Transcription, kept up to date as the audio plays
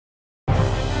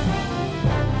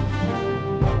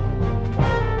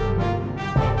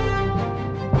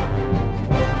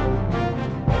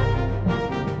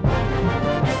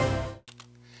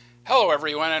Hello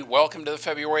everyone and welcome to the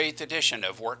February 8th edition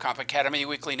of WorkComp Academy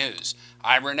Weekly News.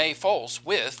 I'm Renee Foles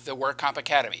with the WorkComp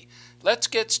Academy. Let's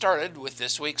get started with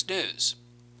this week's news.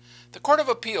 The Court of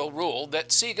Appeal ruled that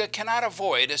SEGA cannot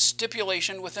avoid a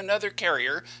stipulation with another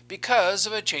carrier because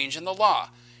of a change in the law.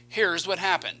 Here's what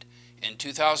happened. In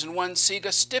 2001,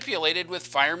 SEGA stipulated with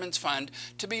Fireman's Fund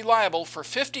to be liable for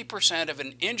 50% of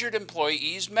an injured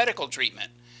employee's medical treatment.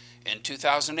 In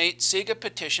 2008, SEGA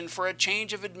petitioned for a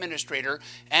change of administrator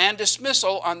and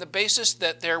dismissal on the basis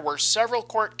that there were several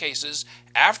court cases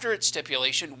after its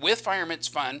stipulation with Fireman's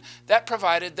Fund that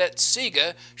provided that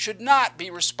SEGA should not be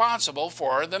responsible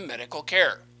for the medical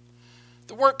care.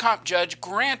 The work comp judge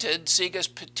granted SEGA's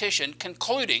petition,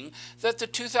 concluding that the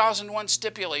 2001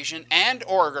 stipulation and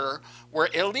order were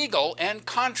illegal and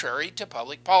contrary to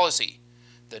public policy.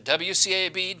 The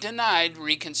WCAB denied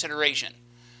reconsideration.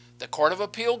 The Court of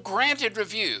Appeal granted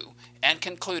review and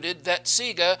concluded that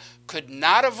SEGA could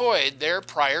not avoid their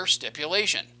prior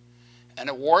stipulation. An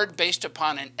award based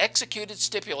upon an executed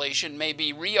stipulation may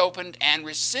be reopened and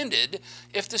rescinded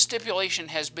if the stipulation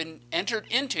has been entered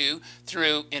into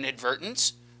through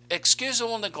inadvertence,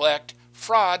 excusable neglect,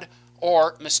 fraud,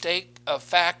 or mistake of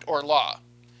fact or law.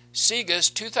 SEGA's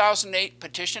 2008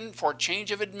 petition for change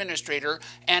of administrator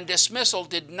and dismissal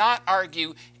did not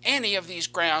argue any of these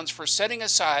grounds for setting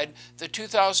aside the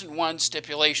 2001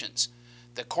 stipulations.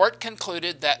 The court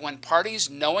concluded that when parties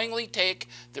knowingly take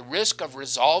the risk of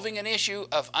resolving an issue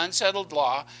of unsettled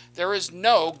law, there is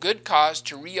no good cause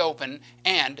to reopen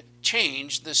and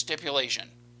change the stipulation.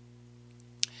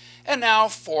 And now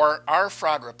for our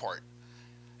fraud report.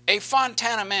 A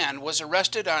Fontana man was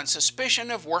arrested on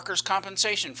suspicion of workers'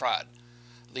 compensation fraud.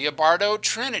 Leobardo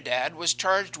Trinidad was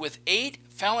charged with 8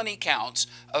 felony counts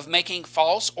of making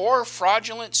false or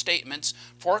fraudulent statements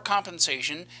for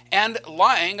compensation and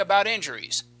lying about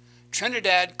injuries.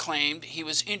 Trinidad claimed he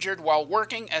was injured while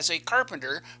working as a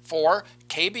carpenter for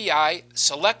KBI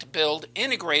Select Build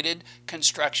Integrated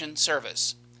Construction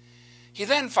Service. He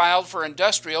then filed for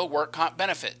industrial work comp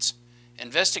benefits.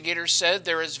 Investigators said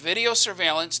there is video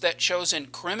surveillance that shows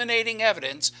incriminating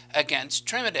evidence against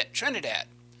Trinidad.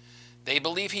 They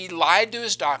believe he lied to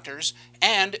his doctors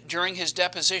and during his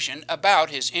deposition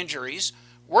about his injuries,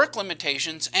 work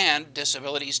limitations, and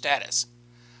disability status.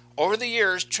 Over the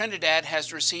years, Trinidad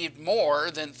has received more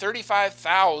than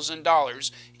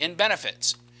 $35,000 in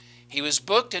benefits. He was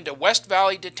booked into West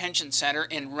Valley Detention Center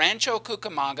in Rancho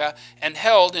Cucamonga and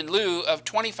held in lieu of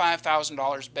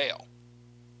 $25,000 bail.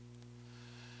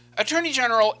 Attorney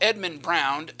General Edmund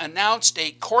Brown announced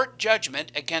a court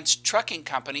judgment against trucking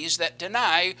companies that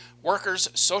deny workers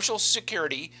Social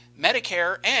Security,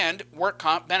 Medicare, and work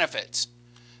comp benefits.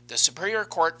 The Superior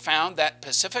Court found that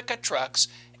Pacifica Trucks,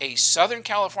 a Southern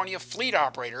California fleet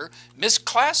operator,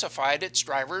 misclassified its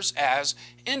drivers as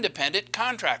independent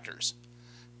contractors.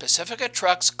 Pacifica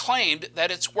Trucks claimed that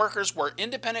its workers were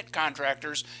independent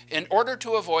contractors in order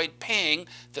to avoid paying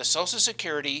the Social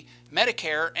Security,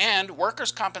 Medicare, and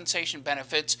workers' compensation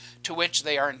benefits to which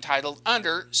they are entitled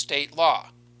under state law.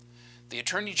 The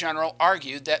Attorney General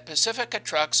argued that Pacifica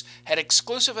Trucks had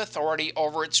exclusive authority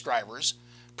over its drivers,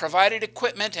 provided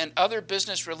equipment and other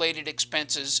business-related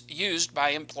expenses used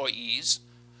by employees,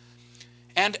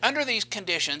 and under these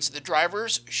conditions, the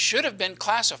drivers should have been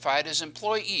classified as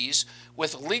employees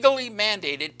with legally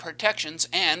mandated protections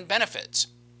and benefits.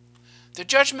 The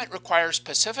judgment requires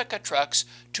Pacifica Trucks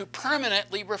to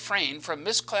permanently refrain from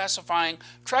misclassifying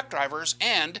truck drivers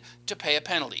and to pay a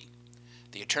penalty.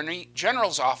 The Attorney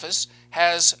General's office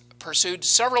has pursued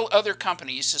several other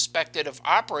companies suspected of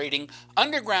operating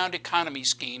underground economy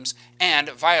schemes and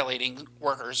violating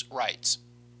workers' rights.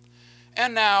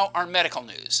 And now our medical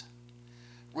news.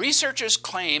 Researchers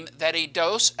claim that a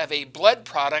dose of a blood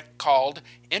product called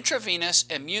intravenous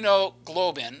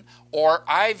immunoglobulin, or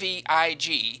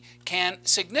IVIG, can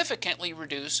significantly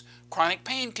reduce chronic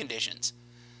pain conditions.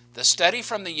 The study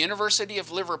from the University of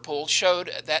Liverpool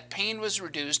showed that pain was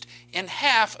reduced in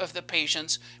half of the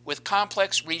patients with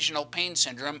complex regional pain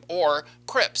syndrome, or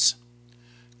CRIPS.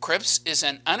 CRIPS is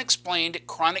an unexplained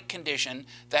chronic condition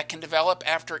that can develop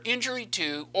after injury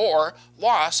to or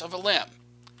loss of a limb.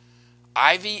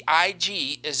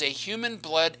 IVIG is a human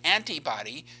blood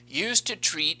antibody used to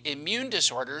treat immune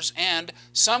disorders and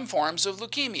some forms of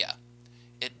leukemia.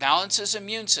 It balances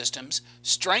immune systems,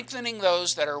 strengthening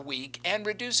those that are weak and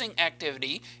reducing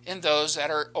activity in those that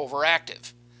are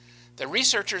overactive. The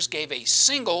researchers gave a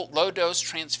single low-dose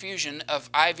transfusion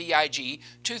of IVIG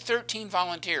to 13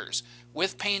 volunteers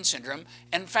with pain syndrome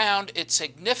and found it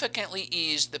significantly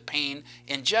eased the pain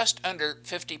in just under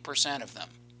 50% of them.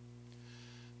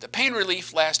 The pain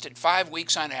relief lasted 5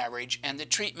 weeks on average, and the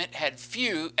treatment had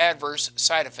few adverse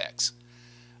side effects.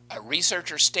 A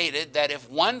researcher stated that if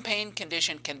one pain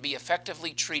condition can be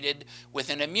effectively treated with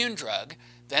an immune drug,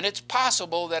 then it's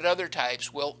possible that other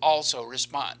types will also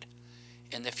respond.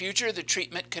 In the future, the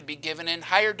treatment could be given in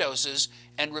higher doses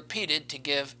and repeated to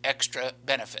give extra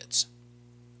benefits.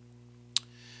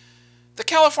 The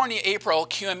California April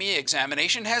QME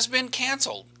examination has been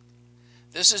canceled.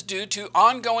 This is due to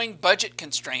ongoing budget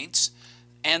constraints,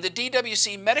 and the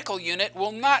DWC Medical Unit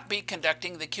will not be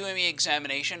conducting the QME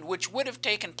examination, which would have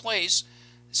taken place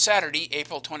Saturday,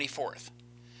 April 24th.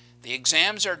 The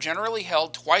exams are generally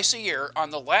held twice a year on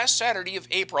the last Saturday of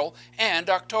April and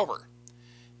October.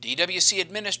 DWC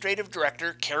Administrative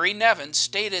Director Carrie Nevin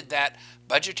stated that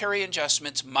budgetary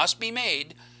adjustments must be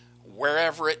made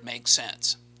wherever it makes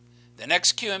sense. The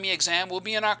next QME exam will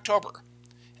be in October.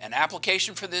 An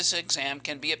application for this exam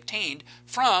can be obtained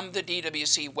from the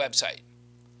DWC website.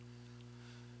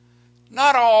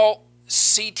 Not all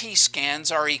CT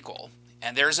scans are equal,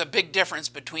 and there's a big difference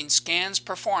between scans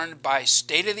performed by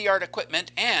state-of-the-art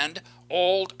equipment and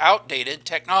old, outdated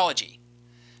technology.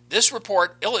 This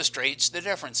report illustrates the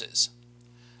differences.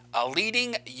 A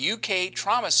leading UK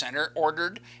trauma center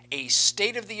ordered a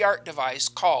state-of-the-art device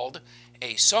called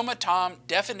a Somatom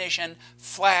Definition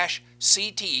Flash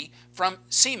CT from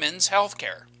Siemens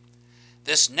Healthcare.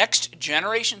 This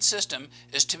next-generation system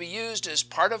is to be used as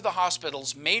part of the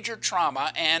hospital's major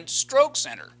trauma and stroke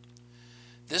center.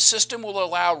 This system will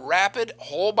allow rapid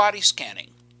whole-body scanning.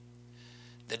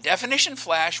 The Definition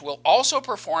Flash will also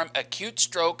perform acute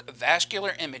stroke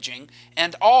vascular imaging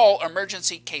and all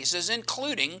emergency cases,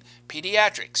 including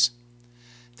pediatrics.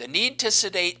 The need to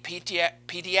sedate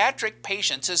pediatric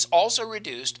patients is also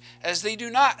reduced, as they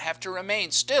do not have to remain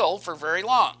still for very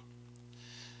long.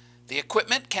 The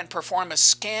equipment can perform a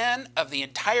scan of the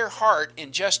entire heart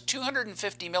in just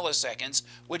 250 milliseconds,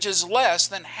 which is less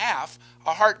than half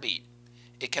a heartbeat.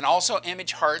 It can also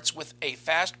image hearts with a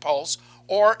fast pulse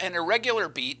or an irregular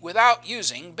beat without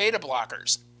using beta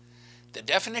blockers. The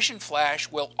Definition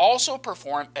Flash will also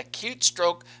perform acute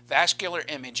stroke vascular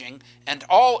imaging and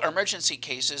all emergency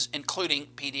cases, including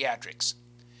pediatrics.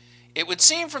 It would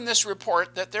seem from this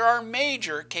report that there are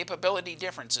major capability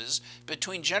differences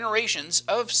between generations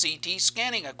of CT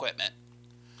scanning equipment.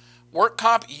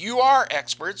 WorkComp UR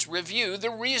experts review the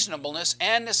reasonableness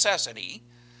and necessity,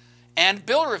 and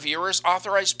bill reviewers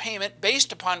authorize payment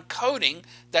based upon coding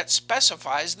that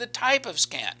specifies the type of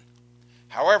scan.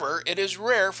 However, it is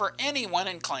rare for anyone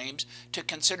in claims to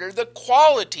consider the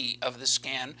quality of the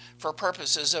scan for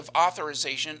purposes of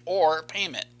authorization or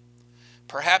payment.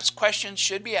 Perhaps questions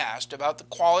should be asked about the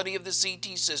quality of the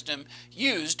CT system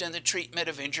used in the treatment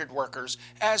of injured workers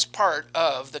as part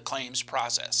of the claims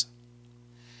process.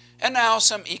 And now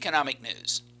some economic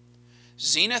news.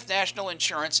 Zenith National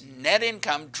Insurance net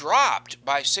income dropped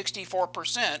by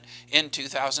 64% in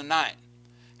 2009.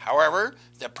 However,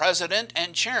 the president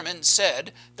and chairman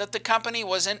said that the company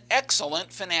was in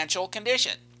excellent financial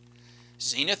condition.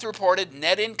 Zenith reported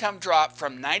net income dropped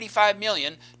from $95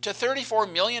 million to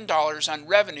 $34 million on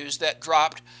revenues that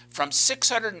dropped from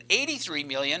 $683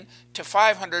 million to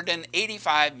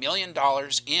 $585 million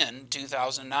in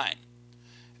 2009.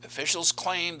 Officials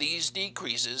claim these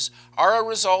decreases are a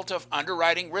result of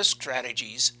underwriting risk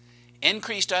strategies,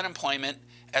 increased unemployment,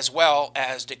 as well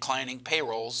as declining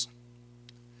payrolls.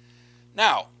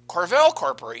 Now, Corvell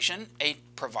Corporation, a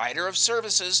provider of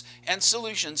services and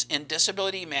solutions in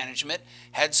disability management,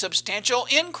 had substantial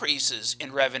increases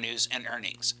in revenues and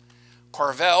earnings.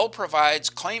 Corvell provides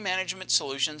claim management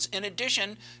solutions in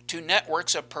addition to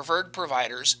networks of preferred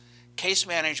providers, case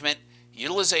management,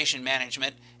 utilization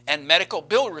management, and medical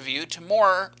bill review to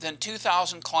more than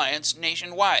 2,000 clients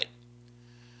nationwide.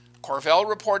 Corvell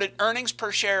reported earnings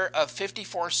per share of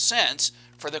 54 cents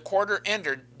for the quarter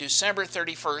ended December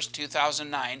 31,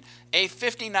 2009, a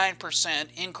 59%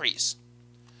 increase.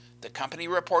 The company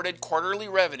reported quarterly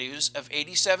revenues of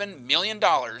 $87 million,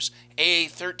 a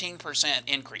 13%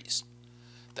 increase.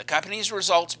 The company's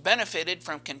results benefited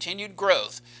from continued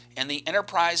growth in the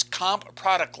Enterprise Comp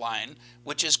product line,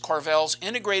 which is Corvell's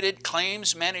integrated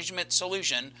claims management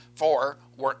solution for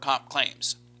work comp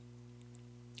claims.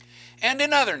 And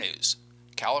in other news,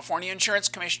 California Insurance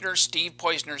Commissioner Steve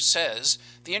Poizner says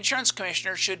the insurance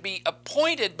commissioner should be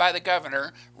appointed by the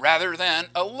governor rather than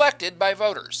elected by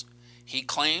voters. He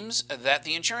claims that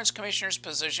the insurance commissioner's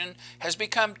position has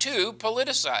become too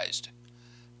politicized.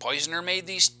 Poizner made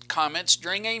these comments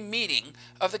during a meeting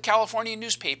of the California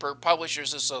Newspaper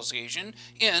Publishers Association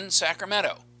in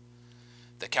Sacramento.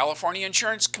 The California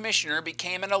Insurance Commissioner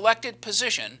became an elected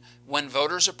position when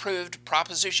voters approved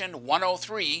Proposition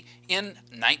 103 in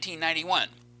 1991.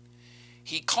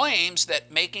 He claims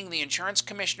that making the insurance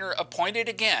commissioner appointed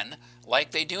again, like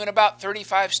they do in about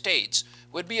 35 states,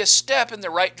 would be a step in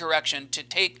the right direction to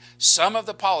take some of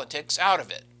the politics out of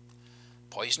it.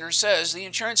 Poizner says the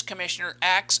insurance commissioner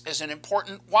acts as an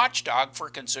important watchdog for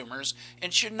consumers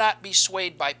and should not be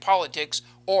swayed by politics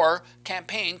or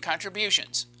campaign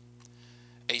contributions.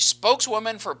 A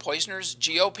spokeswoman for Poizner's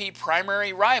GOP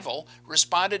primary rival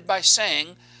responded by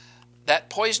saying that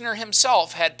Poizner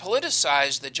himself had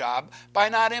politicized the job by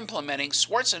not implementing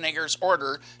Schwarzenegger's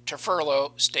order to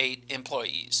furlough state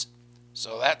employees.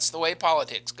 So that's the way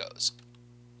politics goes.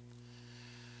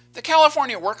 The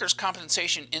California Workers'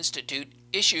 Compensation Institute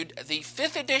issued the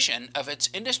 5th edition of its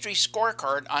industry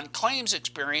scorecard on claims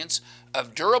experience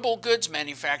of durable goods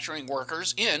manufacturing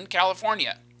workers in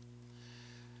California.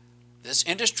 This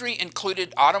industry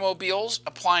included automobiles,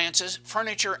 appliances,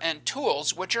 furniture, and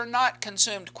tools which are not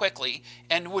consumed quickly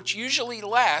and which usually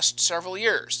last several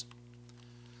years.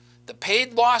 The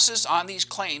paid losses on these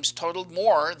claims totaled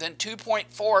more than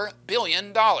 $2.4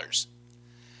 billion.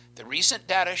 The recent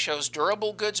data shows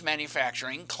durable goods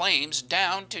manufacturing claims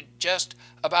down to just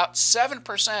about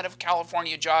 7% of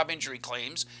California job injury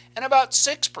claims and about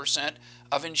 6%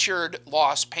 of insured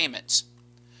loss payments.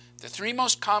 The 3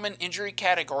 most common injury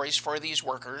categories for these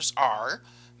workers are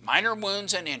minor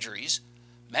wounds and injuries,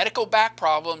 medical back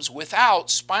problems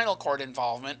without spinal cord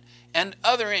involvement, and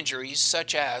other injuries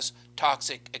such as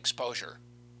toxic exposure.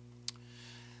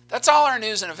 That's all our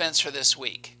news and events for this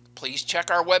week. Please check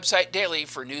our website daily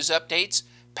for news updates,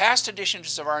 past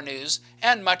editions of our news,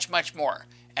 and much, much more.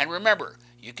 And remember,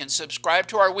 you can subscribe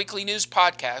to our weekly news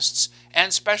podcasts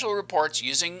and special reports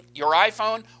using your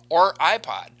iPhone or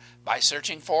iPod by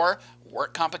searching for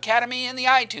WorkComp Academy in the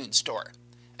iTunes Store.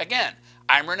 Again,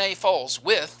 I'm Renee Foles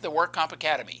with the WorkComp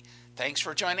Academy. Thanks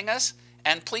for joining us,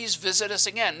 and please visit us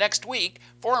again next week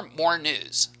for more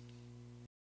news.